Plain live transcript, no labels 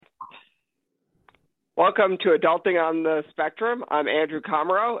Welcome to Adulting on the Spectrum. I'm Andrew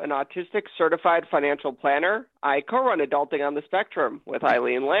Komarow, an autistic certified financial planner. I co-run Adulting on the Spectrum with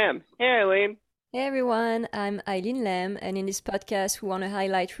Eileen Lamb. Hey, Eileen. Hey everyone, I'm Eileen Lamb, and in this podcast, we want to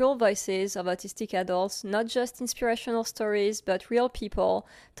highlight real voices of autistic adults, not just inspirational stories, but real people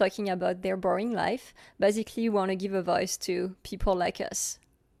talking about their boring life. Basically, we want to give a voice to people like us.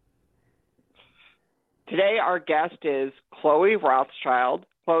 Today, our guest is Chloe Rothschild.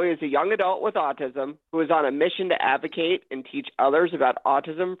 Chloe is a young adult with autism who is on a mission to advocate and teach others about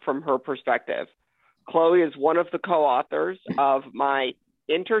autism from her perspective. Chloe is one of the co-authors of my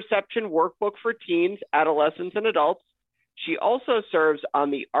Interception Workbook for Teens, Adolescents, and Adults. She also serves on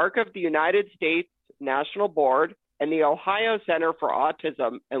the ARC of the United States National Board and the Ohio Center for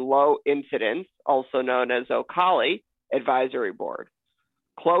Autism and Low Incidence, also known as OCALI, Advisory Board.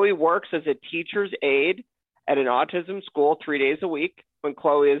 Chloe works as a teacher's aide at an autism school 3 days a week. When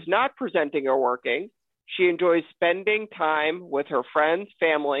Chloe is not presenting or working, she enjoys spending time with her friends,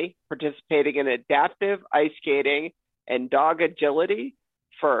 family, participating in adaptive ice skating and dog agility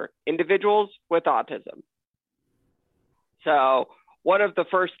for individuals with autism. So one of the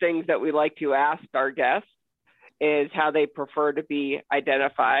first things that we like to ask our guests is how they prefer to be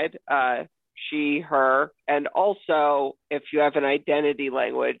identified, she, her, and also if you have an identity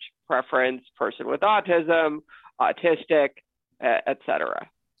language preference, person with autism, autistic, etc.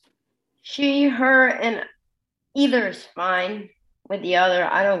 She, her, and either is fine with the other.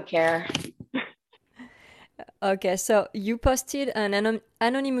 I don't care. Okay, so you posted an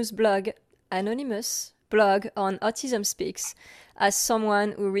anonymous blog on Autism Speaks as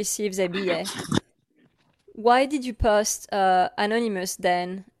someone who receives a BA. Why did you post anonymous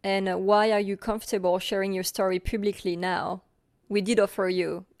then, and why are you comfortable sharing your story publicly now? We did offer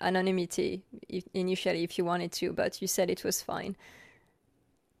you anonymity initially if you wanted to, but you said it was fine.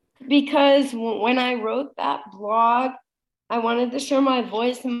 Because when I wrote that blog, I wanted to share my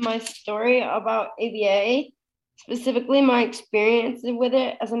voice and my story about ABA, specifically my experience with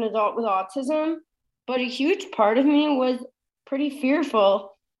it as an adult with autism. But a huge part of me was pretty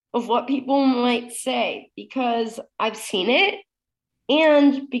fearful of what people might say because I've seen it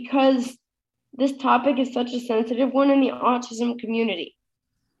and because this topic is such a sensitive one in the autism community.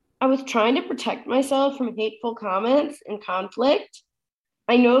 I was trying to protect myself from hateful comments and conflict.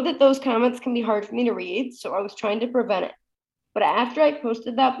 I know that those comments can be hard for me to read, so I was trying to prevent it. But after I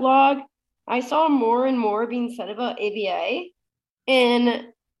posted that blog, I saw more and more being said about ABA, and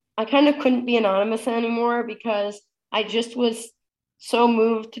I kind of couldn't be anonymous anymore because I just was so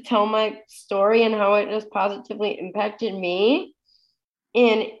moved to tell my story and how it just positively impacted me.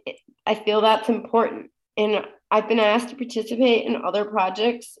 And I feel that's important. And I've been asked to participate in other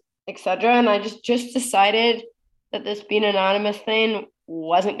projects, etc. And I just decided that this being anonymous thing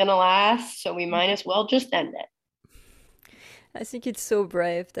wasn't going to last. So we might as well just end it. I think it's so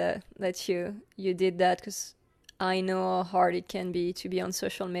brave that you did that, because I know how hard it can be to be on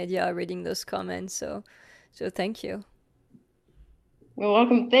social media reading those comments. So thank you. You're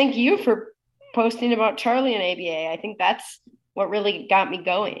welcome. Thank you for posting about Charlie and ABA. I think that's what really got me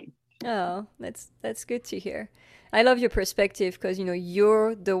going. Oh, that's good to hear. I love your perspective because,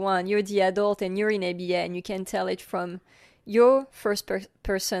 you're the adult and you're in ABA, and you can tell it from your first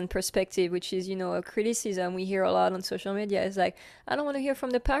person perspective, which is, a criticism we hear a lot on social media. Is like, I don't want to hear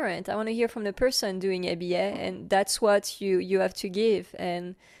from the parent. I want to hear from the person doing ABA, and that's what you have to give.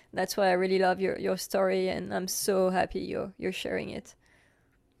 And that's why I really love your story, and I'm so happy you're sharing it.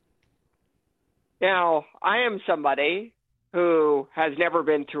 Now, I am somebody who has never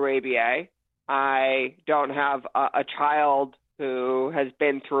been through ABA. I don't have a child who has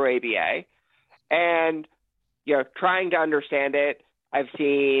been through ABA. And, trying to understand it, I've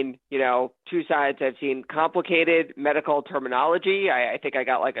seen, two sides. I've seen complicated medical terminology. I think I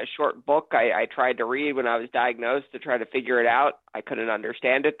got like a short book I tried to read when I was diagnosed to try to figure it out. I couldn't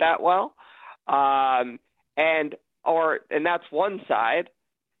understand it that well. And that's one side.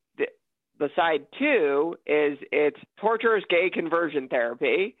 The side two is it's torturous gay conversion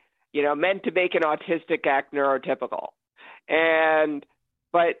therapy, meant to make an autistic act neurotypical.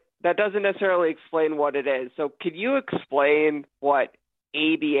 But that doesn't necessarily explain what it is. So could you explain what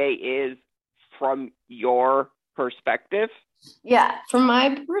ABA is from your perspective? Yeah, from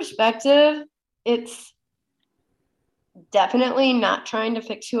my perspective, it's definitely not trying to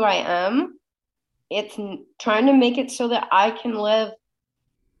fix who I am. It's trying to make it so that I can live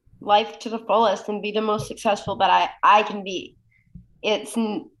life to the fullest and be the most successful that I can be. It's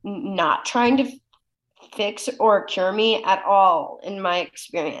not trying to fix or cure me at all in my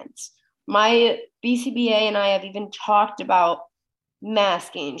experience. My BCBA and I have even talked about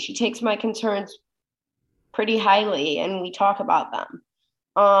masking. She takes my concerns pretty highly, and we talk about them.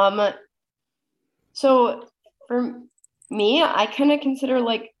 So for me, I kind of consider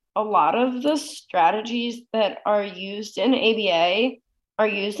like a lot of the strategies that are used in ABA are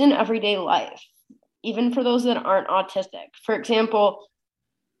used in everyday life, even for those that aren't autistic. For example,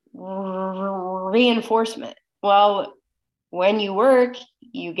 reinforcement. Well, when you work,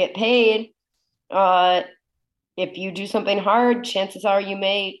 you get paid. If you do something hard, chances are you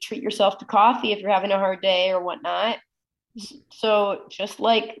may treat yourself to coffee if you're having a hard day or whatnot. So just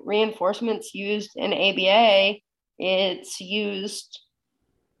like reinforcement's used in ABA, it's used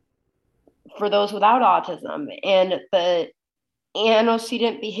for those without autism. And the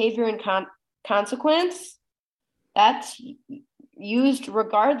antecedent behavior and consequence, that's used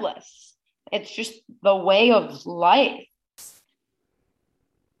regardless. It's just the way of life.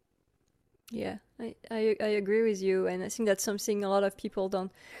 Yeah, I agree with you. And I think that's something a lot of people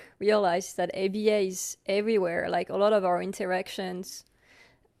don't realize, that ABA is everywhere. Like a lot of our interactions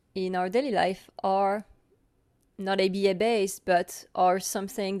in our daily life are not ABA based, but are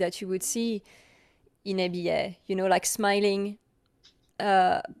something that you would see in ABA. You know, like smiling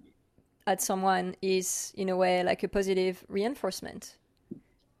at someone is in a way like a positive reinforcement.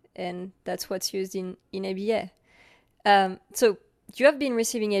 And that's what's used in ABA. So you have been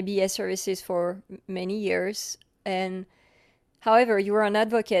receiving ABA services for many years, and however, you were an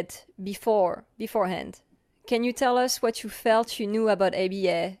advocate beforehand. Can you tell us what you felt you knew about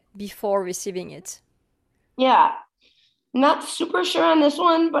ABA before receiving it? Yeah, not super sure on this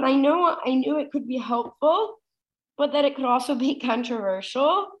one, but I knew it could be helpful, but that it could also be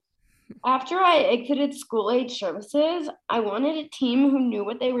controversial. After I exited school age services, I wanted a team who knew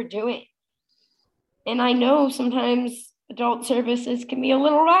what they were doing. And I know sometimes adult services can be a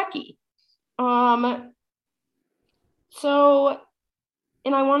little rocky. And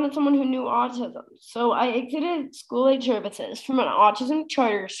I wanted someone who knew autism. So I exited school age services from an autism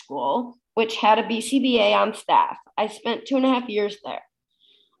charter school, which had a BCBA on staff. I spent 2.5 years there.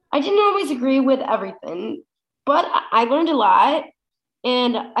 I didn't always agree with everything, but I learned a lot,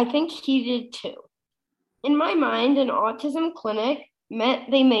 and I think he did too. In my mind, an autism clinic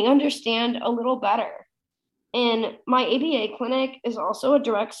meant they may understand a little better. And my ABA clinic is also a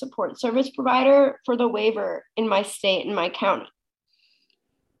direct support service provider for the waiver in my state and my county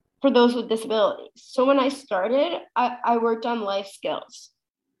for those with disabilities. So when I started, I worked on life skills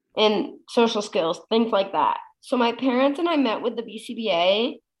and social skills, things like that. So my parents and I met with the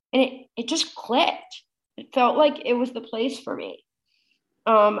BCBA, and it just clicked. It felt like it was the place for me.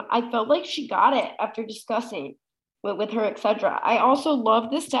 I felt like she got it after discussing with her, etc. I also love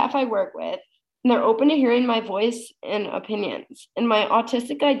the staff I work with, and they're open to hearing my voice and opinions. And my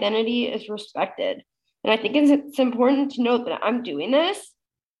autistic identity is respected. And I think it's important to note that I'm doing this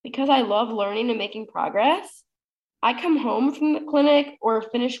because I love learning and making progress. I come home from the clinic or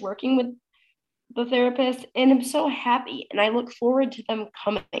finish working with the therapist, and I'm so happy, and I look forward to them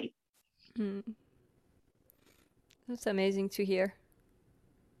coming. Mm. That's amazing to hear.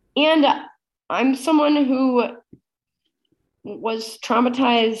 And I'm someone who was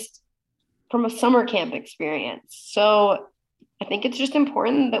traumatized from a summer camp experience. So I think it's just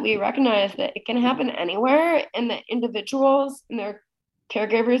important that we recognize that it can happen anywhere, and that individuals and their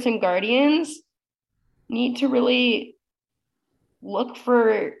caregivers and guardians need to really look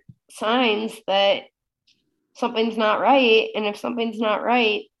for signs that something's not right. And if something's not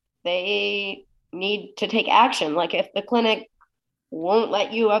right, they need to take action. Like if the clinic won't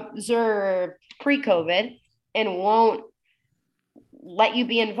let you observe pre-COVID and won't let you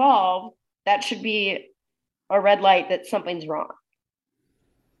be involved, that should be a red light that something's wrong.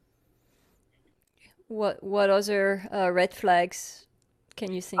 What other red flags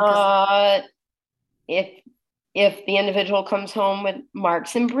can you think of? If the individual comes home with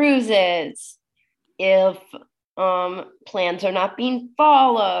marks and bruises, if plans are not being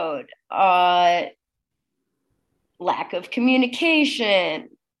followed, lack of communication.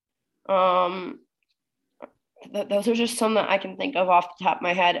 Those are just some that I can think of off the top of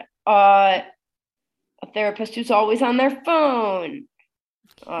my head. A therapist who's always on their phone,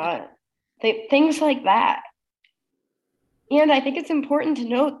 things like that. And I think it's important to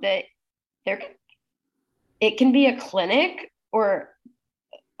note that it can be a clinic or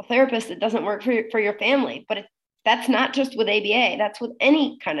a therapist that doesn't work for your family, but that's not just with ABA. That's with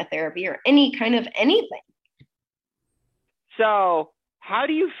any kind of therapy or any kind of anything. So how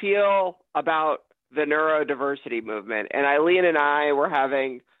do you feel about the neurodiversity movement? And Eileen and I were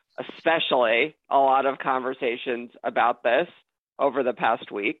having especially a lot of conversations about this over the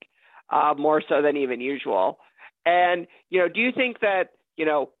past week, more so than even usual. And, do you think that,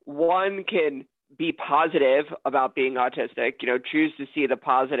 one can be positive about being autistic, choose to see the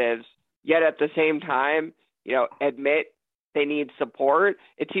positives, yet at the same time, admit they need support.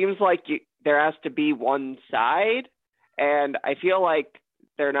 It seems like there has to be one side, and I feel like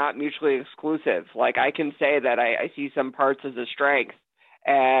they're not mutually exclusive. Like, I can say that I see some parts as a strength,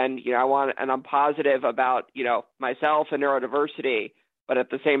 and I'm positive about myself and neurodiversity, but at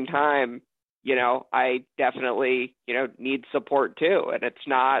the same time, I definitely need support too, and it's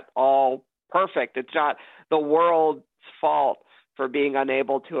not all perfect. It's not the world's fault for being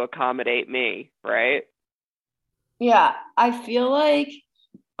unable to accommodate me, right? Yeah, I feel like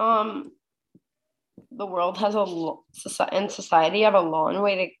the world has and society have a long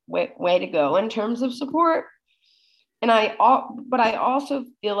way to go in terms of support. And but I also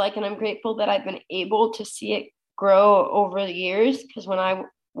feel like, and I'm grateful that I've been able to see it grow over the years, because when I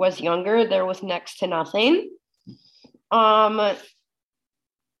was younger, there was next to nothing.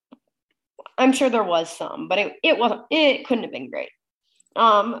 I'm sure there was some, but it couldn't have been great.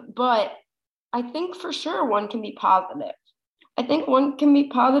 But I think for sure one can be positive. I think one can be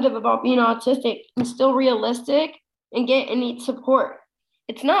positive about being autistic and still realistic and get and need support.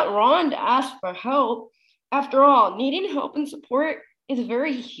 It's not wrong to ask for help. After all, needing help and support is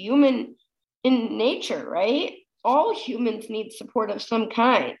very human in nature, right? All humans need support of some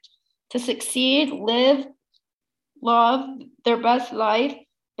kind to succeed, live, love their best life,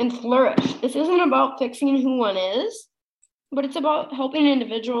 and flourish. This isn't about fixing who one is, but it's about helping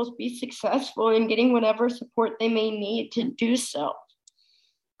individuals be successful and getting whatever support they may need to do so.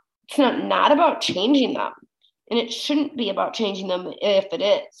 It's not about changing them, and it shouldn't be about changing them if it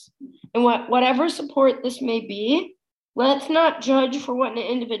is. And whatever support this may be, let's not judge for what an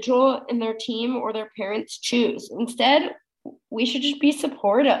individual and their team or their parents choose. Instead, we should just be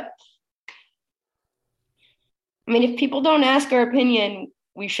supportive. I mean, if people don't ask our opinion,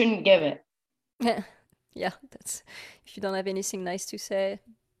 we shouldn't give it. Yeah, that's, if you don't have anything nice to say,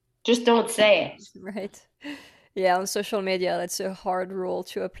 just don't say it. Right. Yeah, on social media, that's a hard rule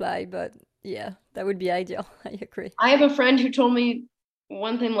to apply, but yeah, that would be ideal. I agree. I have a friend who told me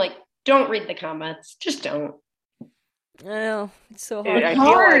one thing, like, don't read the comments. Just don't. I know, it's so hard. I feel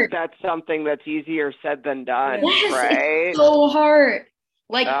like that's something that's easier said than done, yes, right? It's so hard.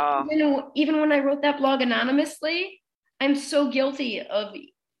 Like, even when I wrote that blog anonymously, I'm so guilty of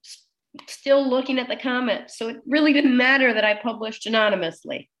still looking at the comments. So it really didn't matter that I published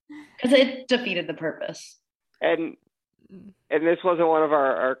anonymously, because it defeated the purpose. And this wasn't one of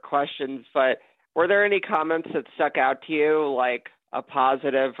our questions, but were there any comments that stuck out to you, like a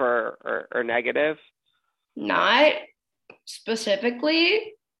positive or negative? Not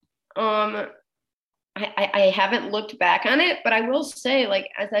specifically. I haven't looked back on it, but I will say, like,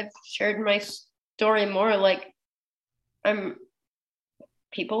 as I've shared my story more, like,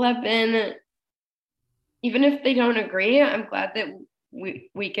 people have been, even if they don't agree, I'm glad that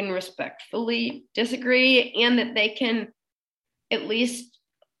we can respectfully disagree, and that they can at least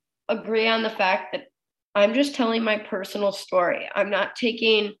agree on the fact that I'm just telling my personal story. I'm not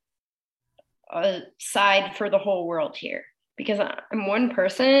taking a side for the whole world here, because I'm one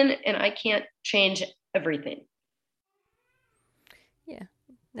person and I can't change everything. Yeah,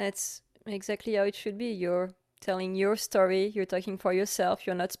 that's exactly how it should be. You're telling your story, you're talking for yourself,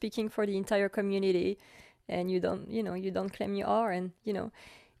 you're not speaking for the entire community, and you don't claim you are. And,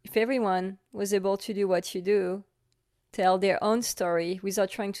 if everyone was able to do what you do, tell their own story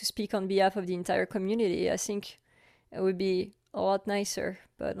without trying to speak on behalf of the entire community, I think it would be a lot nicer.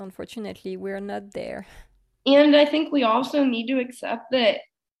 But unfortunately, we're not there. And I think we also need to accept that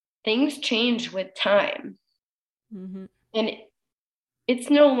things change with time. Mm-hmm. And it's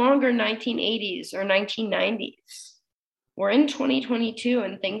no longer 1980s or 1990s. We're in 2022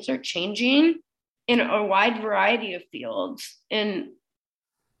 and things are changing in a wide variety of fields. And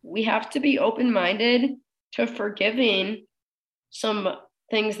we have to be open-minded to forgiving some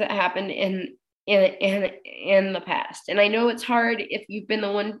things that happened in the past. And I know it's hard if you've been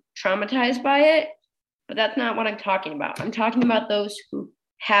the one traumatized by it, but that's not what I'm talking about. I'm talking about those who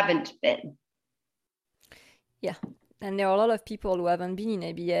haven't been. Yeah. And there are a lot of people who haven't been in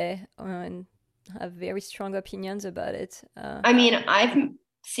ABA and have very strong opinions about it. I mean, I've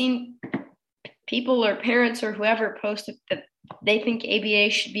seen people or parents or whoever post that they think ABA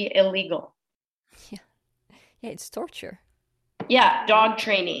should be illegal. Yeah. Yeah, it's torture. Yeah, dog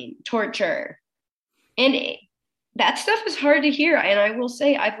training, torture. And that stuff is hard to hear. And I will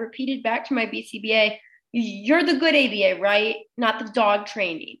say, I've repeated back to my BCBA, you're the good ABA, right? Not the dog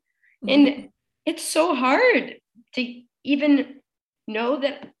training. And it's so hard to even know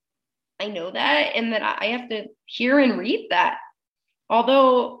that I know that, and that I have to hear and read that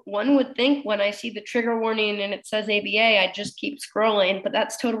Although one would think when I see the trigger warning and it says ABA, I just keep scrolling, but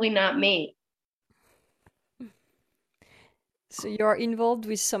that's totally not me. So you're involved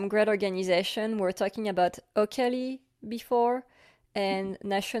with some great organization. We're talking about OCALI before and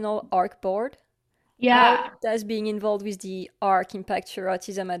National ARC Board. Yeah. How does being involved with the ARC impact your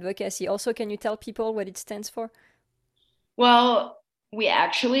autism advocacy? Also, can you tell people what it stands for? Well, we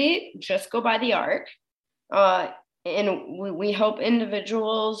actually just go by the ARC, and we help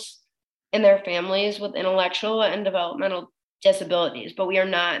individuals and their families with intellectual and developmental disabilities, but we are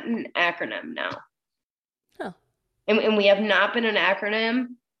not an acronym now. Huh. And we have not been an acronym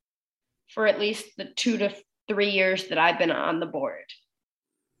for at least the 2 to 3 years that I've been on the board.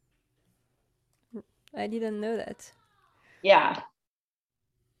 I didn't know that. Yeah.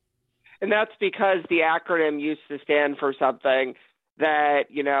 And that's because the acronym used to stand for something that,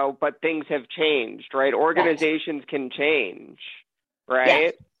 but things have changed, right? Organizations can change, right?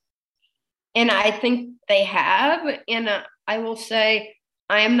 Yes. And I think they have. And I will say,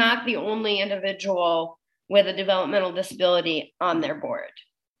 I am not the only individual with a developmental disability on their board.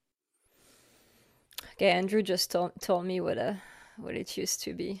 Okay, Andrew just told me what it used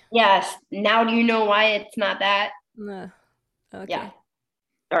to be. Yes. Now do you know why it's not that? No. Okay. Yeah.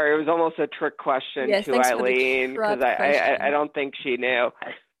 Sorry, it was almost a trick question to Eileen because I don't think she knew.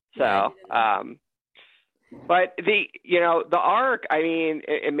 So, but the ARC, I mean,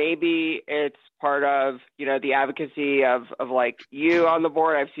 maybe it's part of, the advocacy of like you on the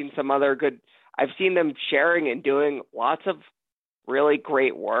board. I've seen I've seen them sharing and doing lots of really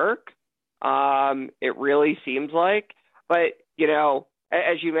great work. It really seems like, but,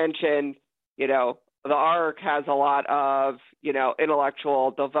 as you mentioned, the ARC has a lot of,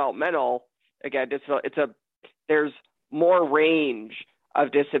 intellectual developmental, again, there's more range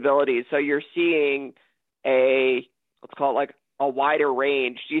of disabilities. So you're seeing let's call it like a wider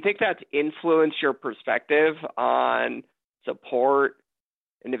range. Do you think that's influenced your perspective on support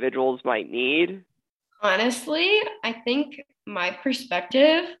individuals might need? Honestly, I think my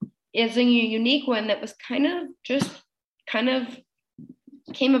perspective is a unique one that was kind of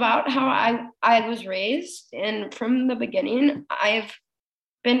came about how I was raised. And from the beginning, I've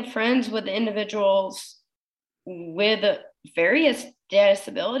been friends with individuals with various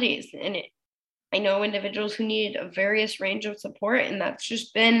disabilities. And I know individuals who need a various range of support, and that's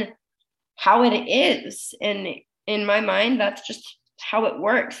just been how it is. And in my mind, that's just how it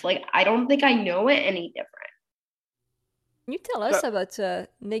works. Like, I don't think I know it any different. Can you tell us about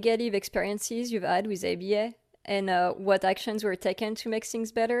negative experiences you've had with ABA and what actions were taken to make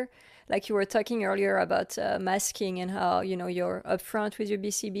things better? Like you were talking earlier about masking and how, you're upfront with your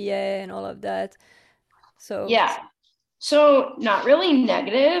BCBA and all of that. So yeah. So not really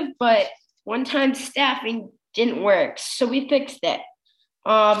negative, but one time staffing didn't work. So we fixed it.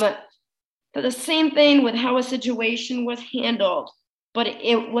 The same thing with how a situation was handled, but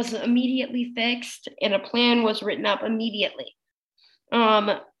it was immediately fixed and a plan was written up immediately.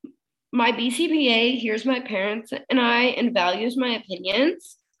 My BCBA hears my parents and values my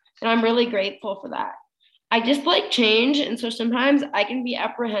opinions, and I'm really grateful for that. I just like change, and so sometimes I can be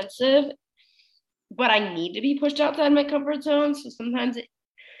apprehensive, but I need to be pushed outside my comfort zone. So sometimes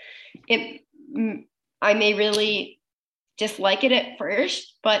I may really dislike it at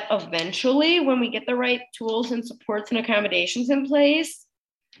first, but eventually when we get the right tools and supports and accommodations in place,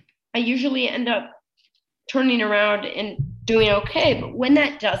 I usually end up turning around and doing okay. But when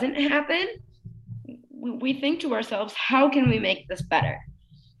that doesn't happen, we think to ourselves, how can we make this better?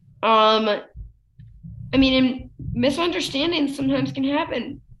 I mean, misunderstandings sometimes can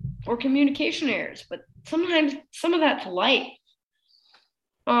happen, or communication errors, but sometimes some of that's life.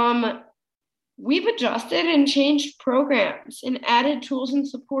 We've adjusted and changed programs and added tools and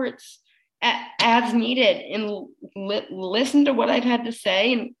supports as needed, and listened to what I've had to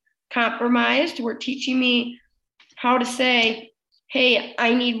say and compromised. We're teaching me how to say, hey,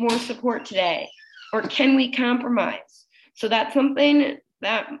 I need more support today, or can we compromise? So that's something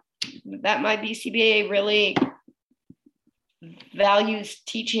that my BCBA really values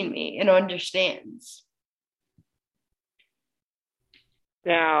teaching me and understands.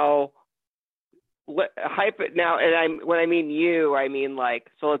 Now, and when I mean you, I mean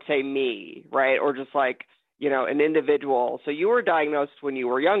like, so let's say me, right? Or just like, an individual. So you were diagnosed when you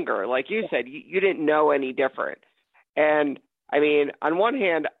were younger. Like you said, you didn't know any different. And I mean, on one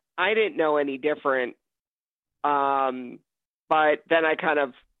hand, I didn't know any different. But then I kind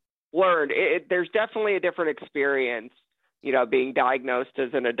of learned there's definitely a different experience, being diagnosed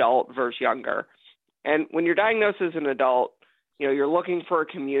as an adult versus younger. And when you're diagnosed as an adult, you're looking for a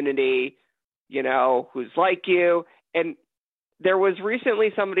community, who's like you. And there was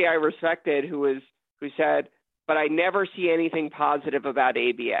recently somebody I respected who said, but I never see anything positive about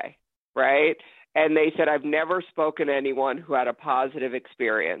ABA, right? And they said, I've never spoken to anyone who had a positive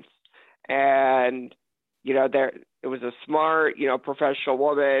experience. And, it was a smart, professional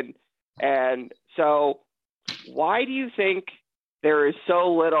woman. And so why do you think there is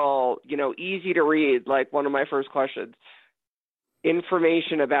so little, easy to read, like one of my first questions,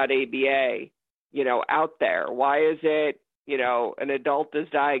 information about ABA, out there? Why is it, an adult is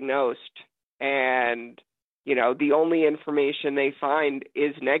diagnosed and, the only information they find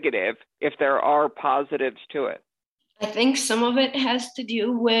is negative if there are positives to it? I think some of it has to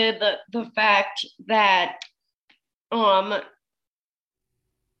do with the fact that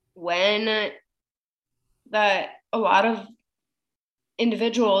when that a lot of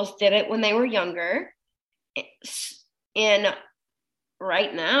individuals did it when they were younger, and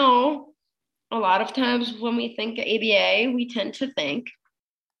right now, a lot of times when we think ABA, we tend to think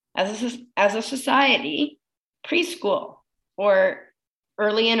as a society, preschool or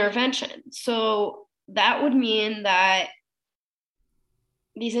early intervention. So that would mean that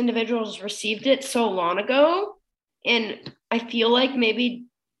these individuals received it so long ago, and I feel like maybe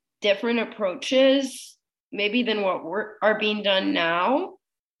different approaches, maybe than what are being done now,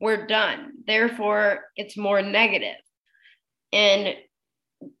 were done. Therefore, it's more negative. And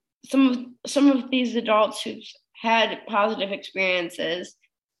some of these adults who've had positive experiences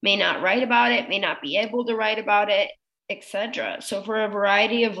may not write about it, may not be able to write about it, etc. So for a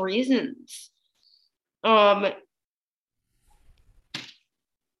variety of reasons. And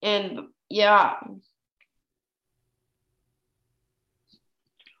yeah.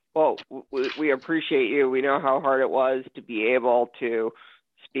 Well, we appreciate you. We know how hard it was to be able to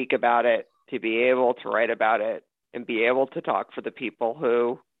speak about it, to be able to write about it, and be able to talk for the people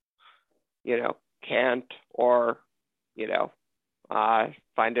who, can't or,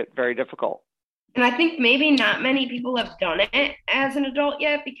 find it very difficult. And I think maybe not many people have done it as an adult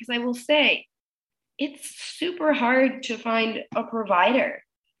yet, because I will say it's super hard to find a provider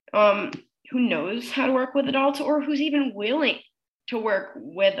who knows how to work with adults or who's even willing to work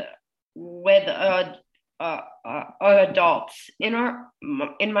with adults.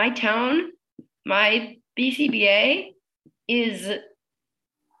 In my town, my BCBA is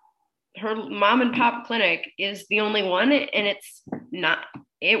her mom and pop clinic is the only one, and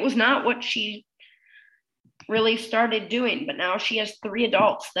it was not what she really started doing, but now she has 3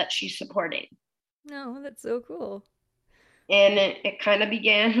 adults that she's supporting. No, that's so cool. And it kind of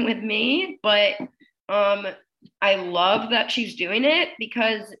began with me, but I love that she's doing it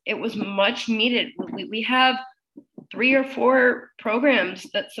because it was much needed. We have 3 or 4 programs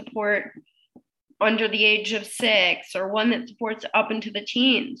that support under the age of 6, or one that supports up into the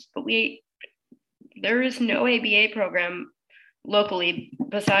teens, but there is no ABA program locally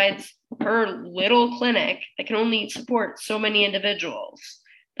besides her little clinic that can only support so many individuals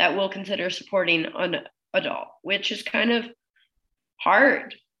that will consider supporting an adult, which is kind of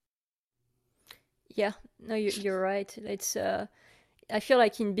hard. Yeah, no, you're right. It's I feel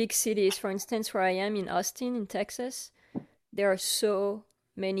like in big cities, for instance, where I am in Austin, in Texas, there are so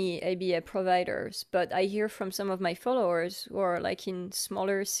many ABA providers, but I hear from some of my followers who are like in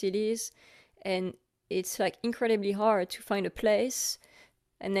smaller cities, and it's like incredibly hard to find a place,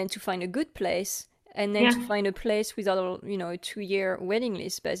 and then to find a good place, and then to find a place without a 2-year waiting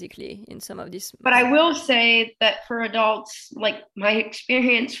list, basically, in some of these. But I will say that for adults, like my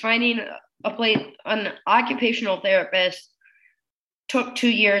experience finding a place, an occupational therapist took 2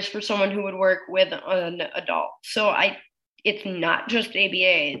 years for someone who would work with an adult. So it's not just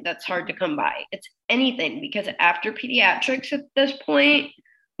ABA that's hard to come by. It's anything, because after pediatrics at this point,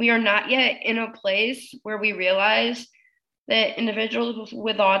 we are not yet in a place where we realize that individuals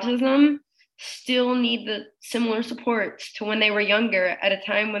with autism still need the similar supports to when they were younger, at a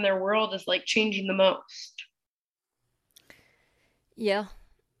time when their world is like changing the most. Yeah,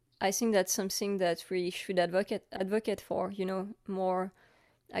 I think that's something that we should advocate for, more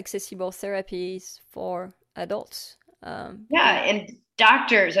accessible therapies for adults. And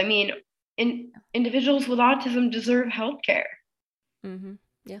doctors, I mean, individuals with autism deserve healthcare. Mm-hmm.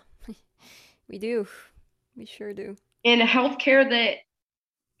 Yeah, we do. We sure do. And a healthcare that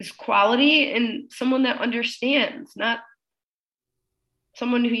is quality and someone that understands, not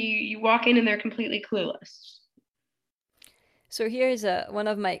someone who you walk in and they're completely clueless. So here is one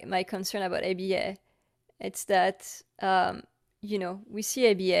of my concern about ABA. It's that, we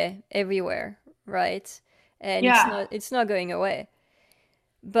see ABA everywhere, right? And it's not going away.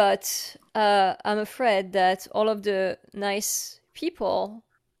 But I'm afraid that all of the nice people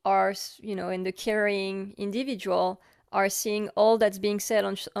are, and the caring individual are seeing all that's being said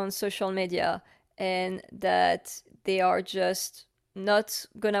on social media, and that they are just not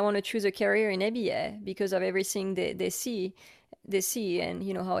gonna want to choose a career in ABA because of everything they see,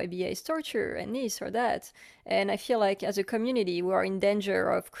 and how ABA is torture and this or that. And I feel like as a community we are in danger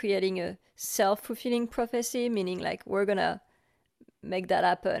of creating a self-fulfilling prophecy, meaning like we're gonna make that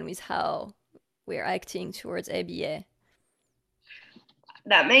happen with how we're acting towards ABA.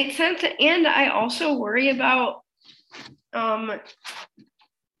 That makes sense. And I also worry about the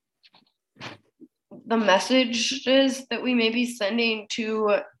messages that we may be sending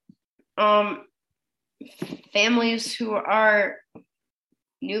to families who are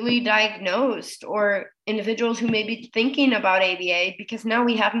newly diagnosed, or individuals who may be thinking about ABA, because now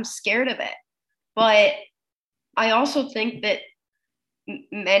we have them scared of it. But I also think that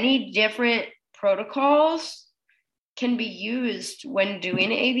many different protocols can be used when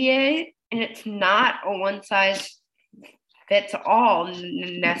doing ABA, and it's not a one size fits all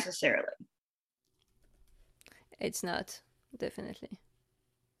necessarily. It's not, definitely.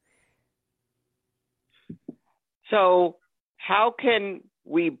 So how can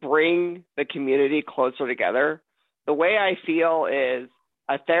we bring the community closer together? The way I feel is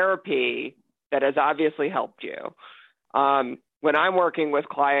a therapy that has obviously helped you. When I'm working with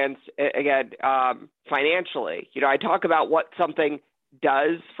clients, again, financially, I talk about what something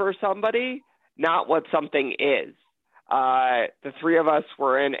does for somebody, not what something is. The three of us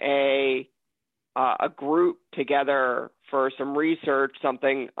were in a group together for some research,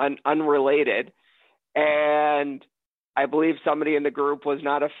 something unrelated. And I believe somebody in the group was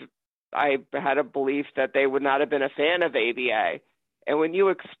I had a belief that they would not have been a fan of ABA. And when you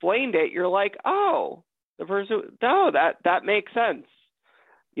explained it, you're like, oh, that makes sense.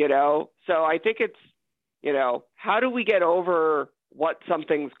 So I think it's, how do we get over what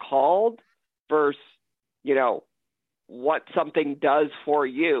something's called versus, what something does for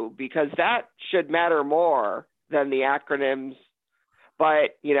you, because that should matter more than the acronyms.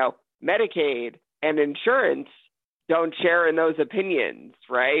 But, Medicaid and insurance don't share in those opinions,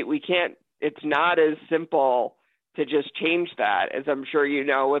 right? It's not as simple to just change that, as I'm sure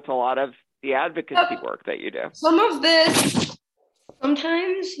with a lot of the advocacy work that you do. Some of this,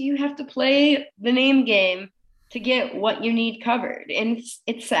 sometimes you have to play the name game to get what you need covered. And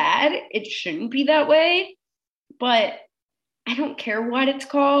it's sad. It shouldn't be that way, but I don't care what it's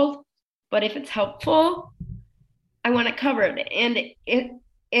called. But if it's helpful, I want it covered. And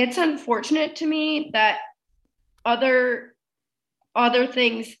it's unfortunate to me that other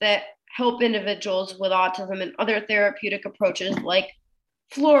things that help individuals with autism and other therapeutic approaches like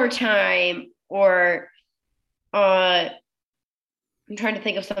floor time, or I'm trying to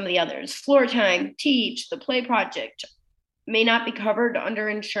think of some of the others, floor time, teach, the play project, may not be covered under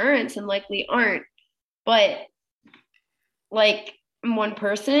insurance and likely aren't. But like one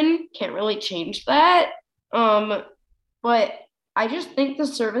person can't really change that. But I just think the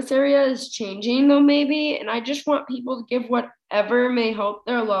service area is changing though, maybe. And I just want people to give whatever may help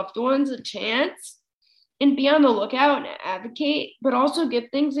their loved ones a chance, and be on the lookout and advocate, but also give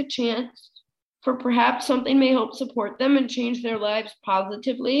things a chance for perhaps something may help support them and change their lives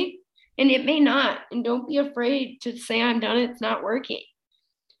positively. And it may not. And don't be afraid to say, I'm done, it's not working.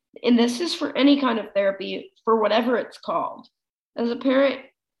 And this is for any kind of therapy, for whatever it's called. As a parent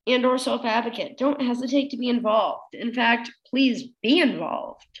and or self-advocate, don't hesitate to be involved. In fact, please be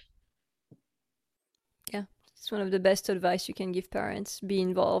involved. Yeah, it's one of the best advice you can give parents. Be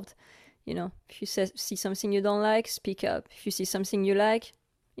involved. If you see something you don't like, speak up. If you see something you like,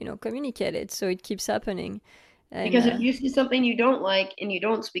 communicate it so it keeps happening. And, because if you see something you don't like and you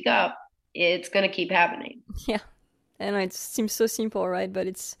don't speak up, it's going to keep happening. Yeah. I know it seems so simple, right? But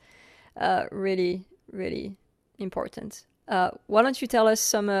it's really, really important. Why don't you tell us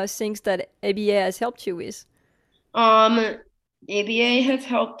some things that ABA has helped you with? ABA has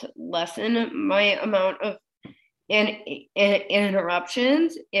helped lessen my amount of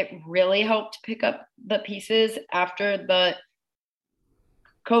interruptions. It really helped pick up the pieces after the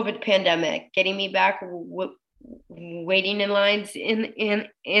COVID pandemic, getting me back waiting in lines in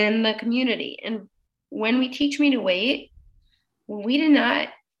the community. And when we teach me to wait, we did not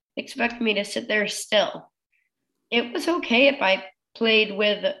expect me to sit there still. It was okay if I played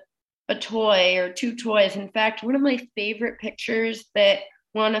with a toy or two toys. In fact, one of my favorite pictures that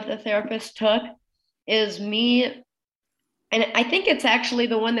one of the therapists took is me, and I think it's actually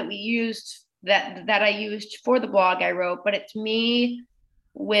the one that we used, that I used for the blog I wrote, but it's me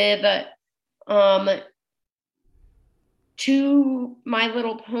with two My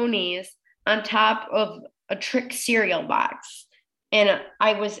Little Ponies on top of a trick cereal box. and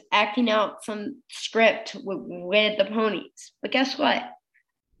I was acting out some script with the ponies. But guess what?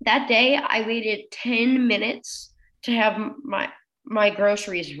 That day I waited 10 minutes to have my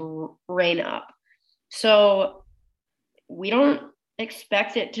groceries rain up. So we don't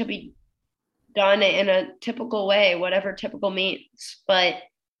expect it to be done in a typical way, whatever typical means, but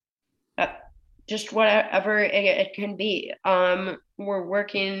just whatever it can be. We're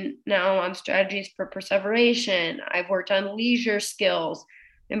working now on strategies for perseveration. I've worked on leisure skills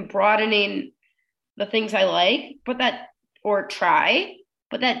and broadening the things I like, or try,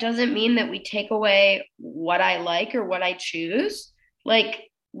 but that doesn't mean that we take away what I like or what I choose.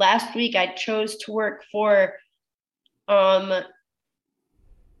 Like last week, I chose to work for the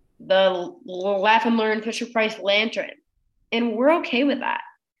Laugh and Learn Fisher-Price Lantern, and we're okay with that.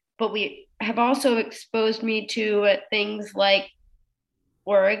 But we have also exposed me to things like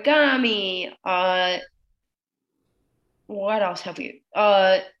origami. What else have we?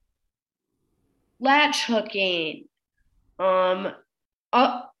 Latch hooking.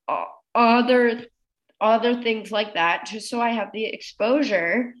 Other things like that, just so I have the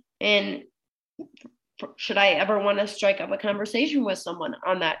exposure. And should I ever want to strike up a conversation with someone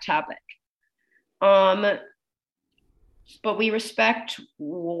on that topic? But we respect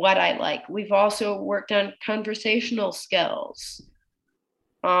what I like. We've also worked on conversational skills,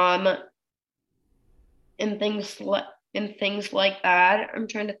 and things like that. I'm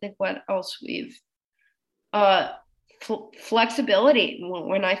trying to think what else we've flexibility.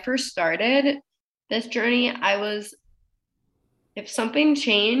 When I first started this journey, if something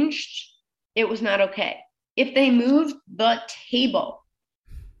changed, it was not okay. If they moved the table,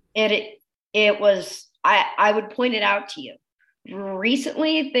 it was, I would point it out to you.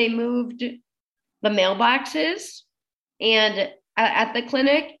 Recently, they moved the mailboxes and at the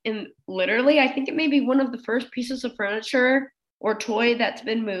clinic, and literally, I think it may be one of the first pieces of furniture or toy that's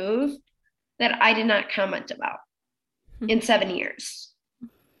been moved that I did not comment about in 7 years.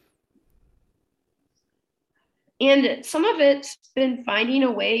 And some of it's been finding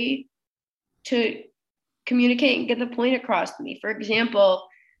a way to communicate and get the point across to me. For example,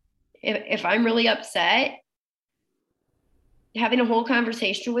 if I'm really upset, having a whole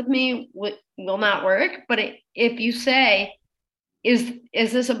conversation with me will not work. But if you say, is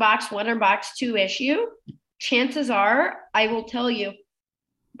this a box 1 or box 2 issue? Chances are I will tell you,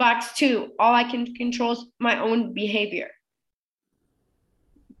 box 2, all I can control is my own behavior.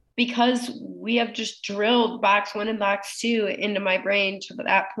 Because we have just drilled box 1 and box 2 into my brain to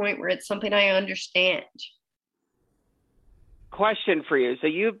that point where it's something I understand. Question for you. So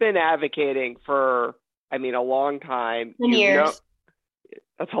you've been advocating for, a long time. 10 years.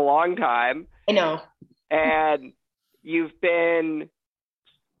 That's a long time. I know. And you've been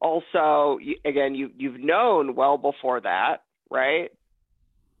also, again, you've known well before that, right?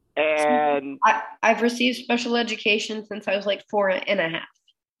 And I've received special education since I was like 4.5.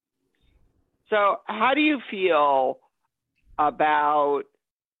 So how do you feel about,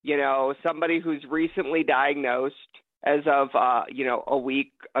 somebody who's recently diagnosed as of, a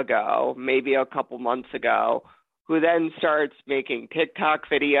week ago, maybe a couple months ago, who then starts making TikTok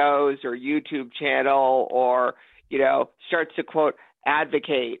videos or YouTube channel or, starts to, quote,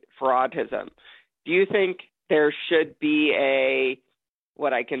 advocate for autism? Do you think there should be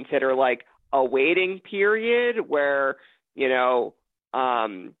what I consider like a waiting period where,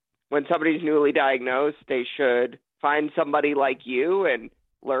 when somebody's newly diagnosed, they should find somebody like you and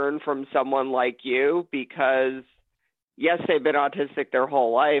learn from someone like you? Because yes, they've been autistic their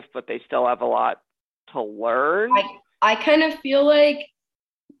whole life, but they still have a lot to learn. I kind of feel like,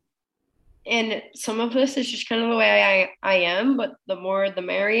 and some of this is just kind of the way I am, but the more the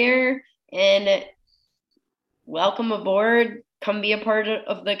merrier, and welcome aboard, come be a part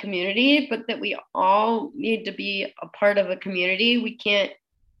of the community, but that we all need to be a part of a community. We can't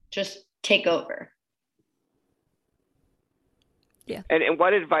just take over. Yeah. And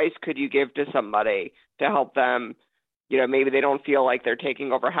what advice could you give to somebody to help them, maybe they don't feel like they're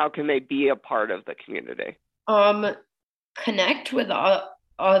taking over? How can they be a part of the community? Connect with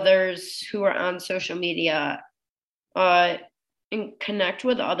others who are on social media, and connect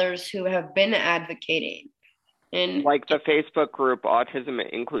with others who have been advocating. And like the Facebook group Autism and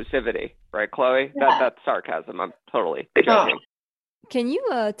Inclusivity, right, Chloe? Yeah. That's sarcasm. I'm totally joking. Can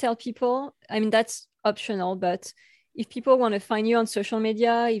you tell people, that's optional, but if people want to find you on social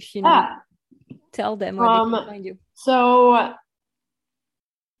media, if you know, tell them where they can find you. So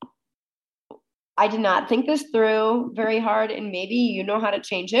I did not think this through very hard, and maybe you know how to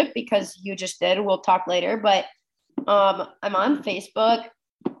change it because you just did. We'll talk later, but I'm on Facebook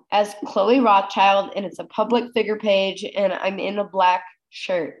as Chloe Rothschild, and it's a public figure page, and I'm in a black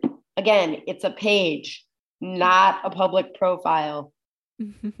shirt. Again, it's a page, not a public profile,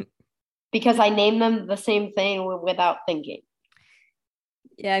 because I named them the same thing without thinking.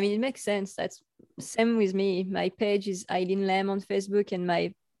 Yeah, I mean, it makes sense. That's same with me. My page is Eileen Lamb on Facebook, and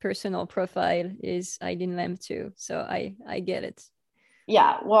my personal profile is Eileen Lamb too. So I get it.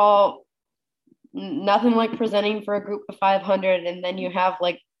 Yeah, well, nothing like presenting for a group of 500 and then you have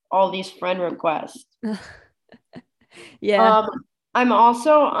like all these friend requests. Yeah. I'm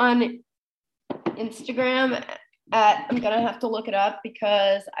also on Instagram I'm gonna have to look it up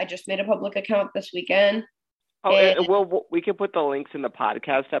because I just made a public account this weekend. Oh, we can put the links in the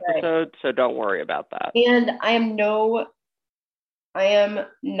podcast episode, right. So don't worry about that. And I am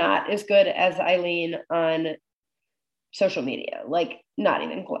not as good as Eileen on social media, like not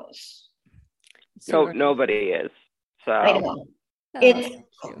even close. So nobody is. So I know.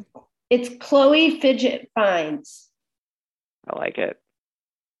 It's Chloe Fidget Finds. I like it.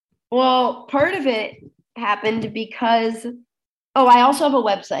 Well, part of it happened because I also have a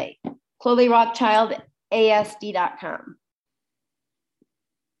website, Chloe Rothschild ASD.com.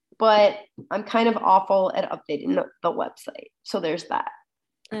 But I'm kind of awful at updating the website. So there's that.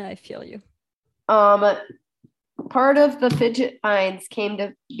 I feel you. Part of the fidget finds came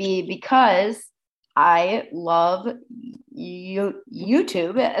to be because I love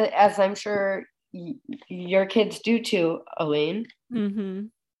YouTube, as I'm sure your kids do too, Elaine. Mm-hmm.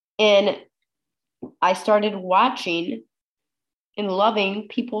 And I started watching and loving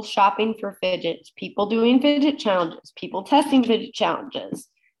people shopping for fidgets, people doing fidget challenges, people testing fidget challenges.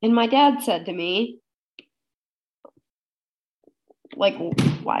 And my dad said to me, like,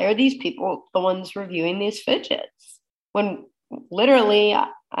 why are these people the ones reviewing these fidgets? When literally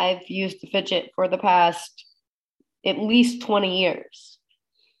I've used the fidget for the past at least 20 years.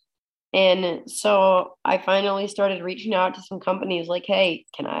 And so I finally started reaching out to some companies like, hey,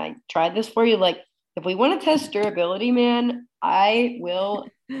 can I try this for you? Like, if we want to test durability, man, I will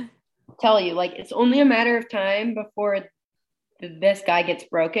tell you, like, it's only a matter of time before this guy gets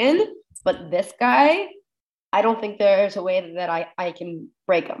broken. But this guy, I don't think there's a way that I can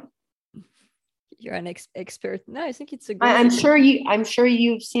break him. You're an expert. No, I think it's a good. I'm sure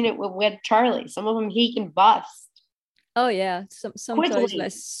you've seen it with Charlie. Some of them he can bust. Oh yeah, some toys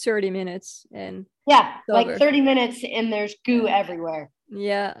last 30 minutes and like 30 minutes and there's goo everywhere.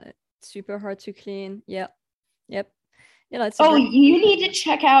 Yeah, super hard to clean. Yeah, yep. Yeah, that's. You need to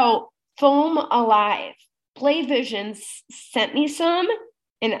check out Foam Alive. Playvision sent me some,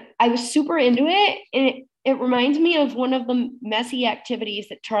 and I was super into it. And it reminds me of one of the messy activities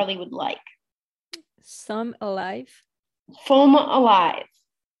that Charlie would like. Some Alive? Foam Alive.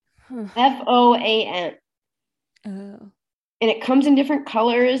 FOAM. Oh. And it comes in different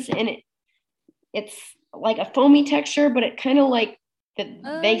colors, and it's like a foamy texture, but it kind of like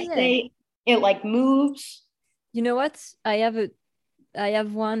say it like moves. You know what? I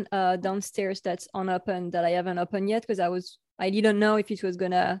have one downstairs that's unopened that I haven't opened yet because I didn't know if it was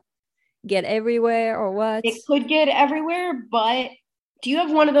gonna get everywhere or what. It could get everywhere, but do you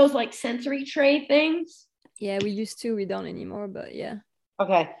have one of those like sensory tray things? Yeah, we used to. We don't anymore, but yeah.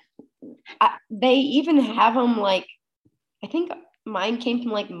 Okay. They even have them like, I think mine came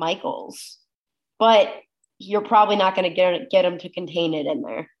from like Michael's, but you're probably not going to get them to contain it in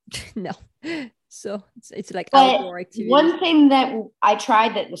there. No. So it's like outdoor activity. One thing that I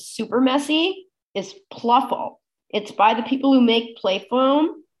tried that was super messy is Pluffle. It's by the people who make play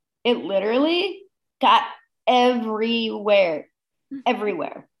foam. It literally got everywhere.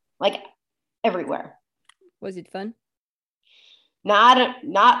 Like everywhere. Was it fun?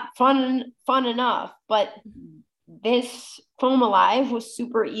 Not fun enough, but this Foam Alive was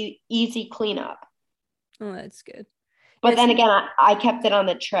super easy cleanup. Oh, that's good. But then again, I kept it on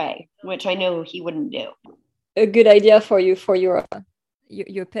the tray, which I know he wouldn't do. A good idea for you for your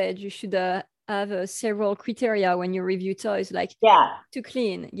page. You should have several criteria when you review toys, like to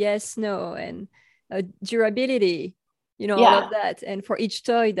clean, yes, no, and durability. All of that. And for each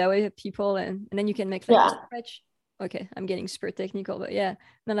toy, that way people and then you can make like a stretch. Okay, I'm getting super technical, but yeah.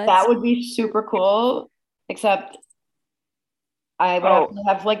 No, that would be super cool, except I would have to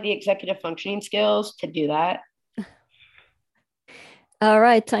have like the executive functioning skills to do that. All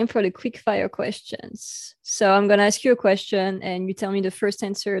right, time for the quick fire questions. So I'm going to ask you a question and you tell me the first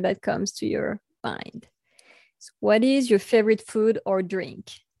answer that comes to your mind. So what is your favorite food or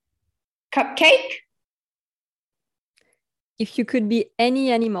drink? Cupcake. If you could be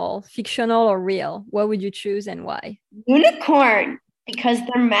any animal, fictional or real, what would you choose and why? Unicorn, because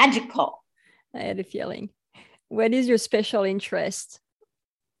they're magical. I had a feeling. What is your special interest?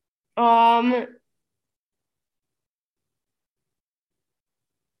 Um,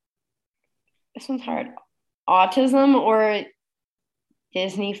 this one's hard. Autism or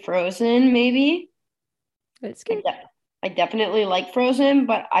Disney Frozen, maybe. That's good. I definitely like Frozen,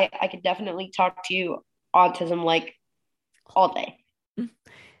 but I could definitely talk to you autism like all day.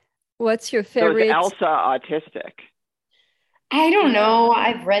 What's your So is favorite? Elsa autistic? I don't know.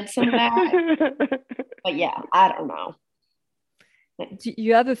 I've read some of that, but yeah, I don't know. Do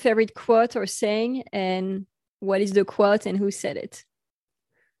you have a favorite quote or saying? And what is the quote and who said it?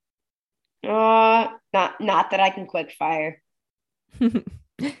 Not that I can quick fire.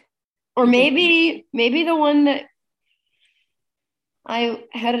 Or maybe the one that I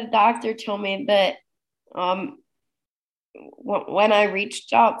had a doctor tell me that when I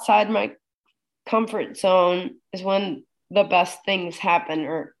reached outside my comfort zone is when the best things happen.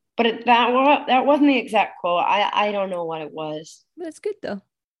 That wasn't the exact quote. I don't know what it was. That's good though.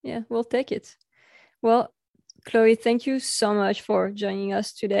 Yeah, we'll take it. Well, Chloe, thank you so much for joining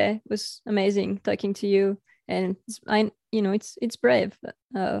us today. It was amazing talking to you, and it's brave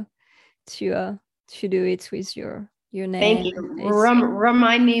to do it with your name. Thank you.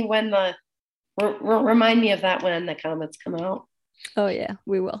 Remind me when remind me of that when the comments come out. Oh yeah,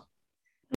 we will.